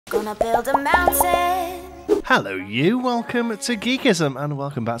Gonna build a mountain. Hello you, welcome to Geekism and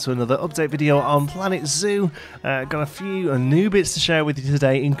welcome back to another update video on Planet Zoo. Got a few new bits to share with you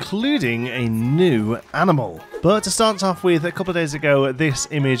today, including a new animal. But to start off with, a couple of days ago this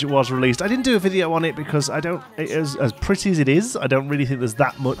image was released. I didn't do a video on it because as pretty as it is, I don't really think there's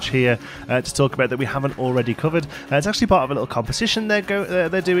that much here to talk about that we haven't already covered. It's actually part of a little competition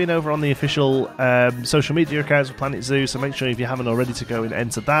they're doing over on the official social media accounts of Planet Zoo, so make sure if you haven't already to go and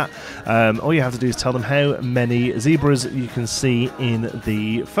enter that. All you have to do is tell them how many zebras you can see in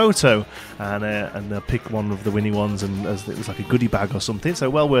the photo, and they'll pick one of the winning ones, and as it was like a goodie bag or something, so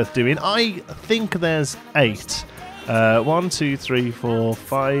well worth doing. I think there's 8. 1, 2, 3, 4,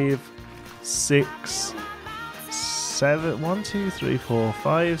 5, 6, 7. 1, 2, 3, 4,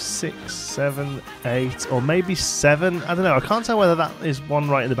 5, 6, 7, 8, or maybe 7. I don't know. I can't tell whether that is one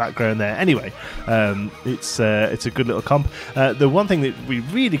right in the background there. Anyway, it's a good little comp. The one thing that we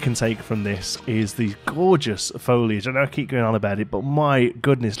really can take from this is the gorgeous foliage. I know I keep going on about it, but my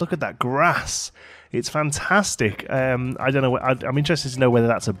goodness, look at that grass. It's fantastic. I don't know. I'm interested to know whether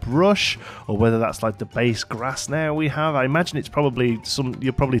that's a brush or whether that's like the base grass now we have. I imagine it's probably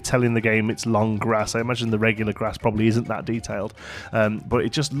you're probably telling the game it's long grass. I imagine the regular grass probably isn't that detailed. But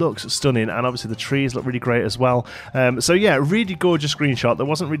it just looks stunning, and obviously the trees look really great as well. So yeah, really gorgeous screenshot. There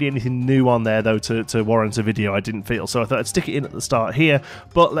wasn't really anything new on there though to warrant a video, I didn't feel. So I thought I'd stick it in at the start here.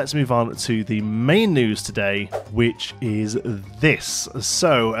 But let's move on to the main news today, which is this.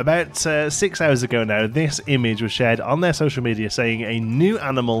 So about 6 hours ago now, this image was shared on their social media saying a new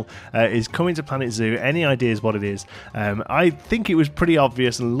animal is coming to Planet Zoo. Any ideas what it is? I think it was pretty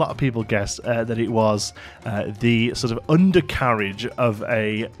obvious, and a lot of people guessed that it was the sort of undercarriage of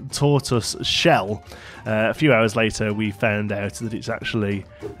a tortoise shell. A few hours later we found out that it's actually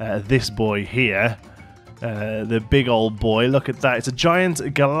this boy here, the big old boy. Look at that, it's a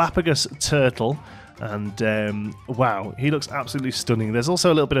giant Galapagos turtle. And wow, he looks absolutely stunning. There's also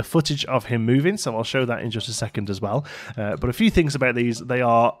a little bit of footage of him moving, so I'll show that in just a second as well. But a few things about these: they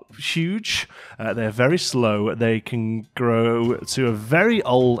are huge, they're very slow, they can grow to a very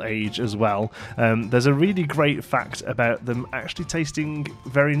old age as well. There's a really great fact about them actually tasting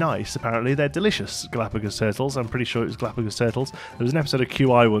very nice. Apparently they're delicious, Galapagos turtles. I'm pretty sure it was Galapagos turtles. There was an episode of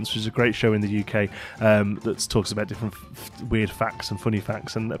QI once, which is a great show in the UK, that talks about different weird facts and funny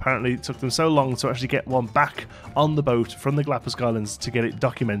facts, and apparently it took them so long to actually get one back on the boat from the Galapagos Islands to get it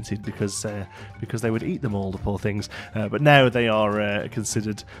documented because they would eat them all, the poor things. But now they are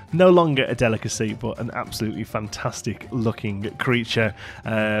considered no longer a delicacy, but an absolutely fantastic looking creature.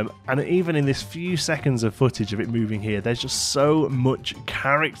 And even in this few seconds of footage of it moving here, there's just so much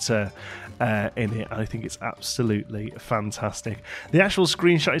character in it. I think it's absolutely fantastic. The actual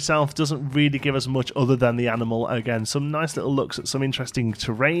screenshot itself doesn't really give us much other than the animal. Again, some nice little looks at some interesting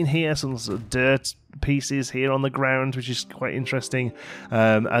terrain here, some sort of dirt pieces here on the ground, which is quite interesting.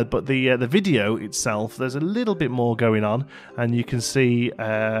 But the video itself, there's a little bit more going on, and you can see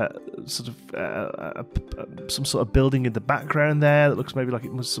some sort of building in the background there that looks maybe like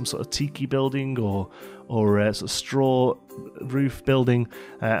it was some sort of tiki building or sort of straw roof building,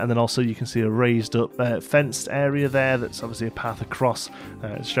 and then also you can see a raised up fenced area there that's obviously a path across,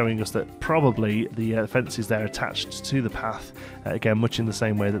 showing us that probably the fences there attached to the path, again much in the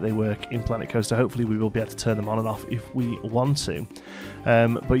same way that they work in Planet Coaster. Hopefully we will be able to turn them on and off if we want to.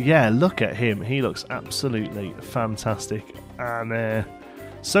 But yeah, look at him, he looks absolutely fantastic, and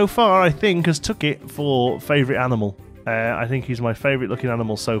so far I think has took it for favourite animal. I think he's my favourite looking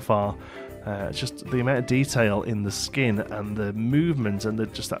animal so far. Just the amount of detail in the skin and the movement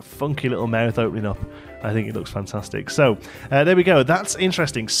and just that funky little mouth opening up. I think it looks fantastic. So there we go, that's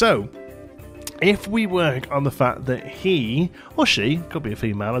interesting. So if we work on the fact that he or she, could be a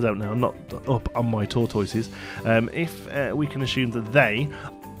female, I don't know, I'm not up on my tortoises, if we can assume that they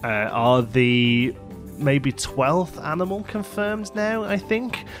are the maybe 12th animal confirmed now, I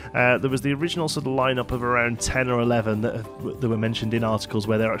think. There was the original sort of lineup of around 10 or 11 that were mentioned in articles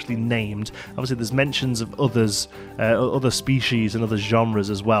where they're actually named. Obviously there's mentions of others, other species and other genres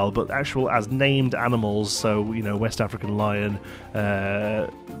as well, but actual as named animals, so you know, West African lion,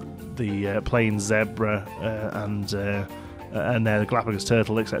 the plain zebra, and the Galapagos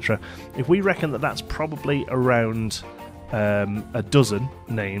turtle, etc. If we reckon that that's probably around a dozen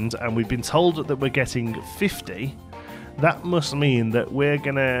named, and we've been told that we're getting 50, that must mean that we're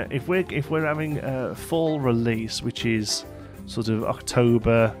gonna, if we're having a fall release, which is sort of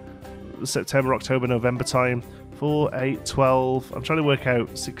September, October, November time, 4, 8, 12, I'm trying to work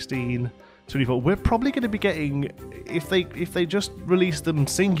out 16, 24. We're probably going to be getting, if they just release them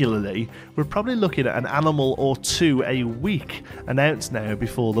singularly, we're probably looking at an animal or two a week announced now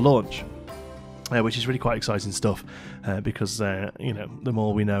before the launch. Which is really quite exciting stuff, because you know, the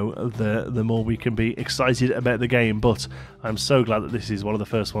more we know, the more we can be excited about the game. But I'm so glad that this is one of the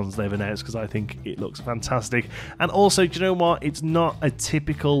first ones they've announced, because I think it looks fantastic. And also, do you know what? It's not a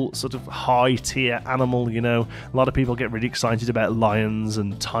typical sort of high tier animal. You know, a lot of people get really excited about lions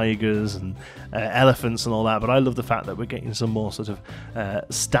and tigers and elephants and all that, but I love the fact that we're getting some more sort of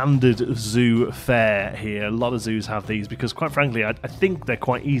standard zoo fare here. A lot of zoos have these because, quite frankly, I think they're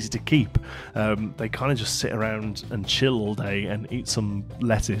quite easy to keep. They kind of just sit around and chill all day and eat some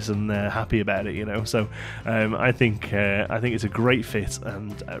lettuce, and they're happy about it, you know. So I think it's a great fit,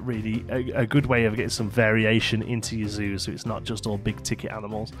 and really a good way of getting some variation into your zoo, so it's not just all big ticket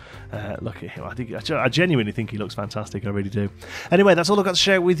animals. Look at him. I genuinely think he looks fantastic. I really do. Anyway, that's all I've got to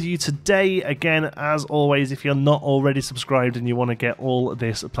share with you today. Again, as always, if you're not already subscribed and you want to get all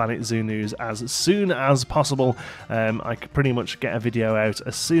this Planet Zoo news as soon as possible, I could pretty much get a video out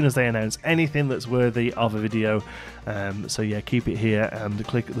as soon as they announce anything that's worthy of a video. So yeah, keep it here and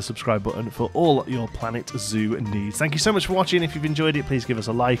click the subscribe button for all your Planet Zoo needs. Thank you so much for watching. If you've enjoyed it, please give us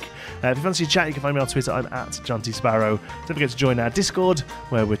a like. If you fancy a chat, you can find me on Twitter. I'm at John T Sparrow. Don't forget to join our Discord,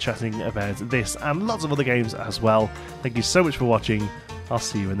 where we're chatting about this and lots of other games as well. Thank you so much for watching. I'll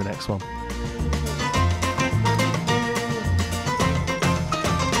see you in the next one.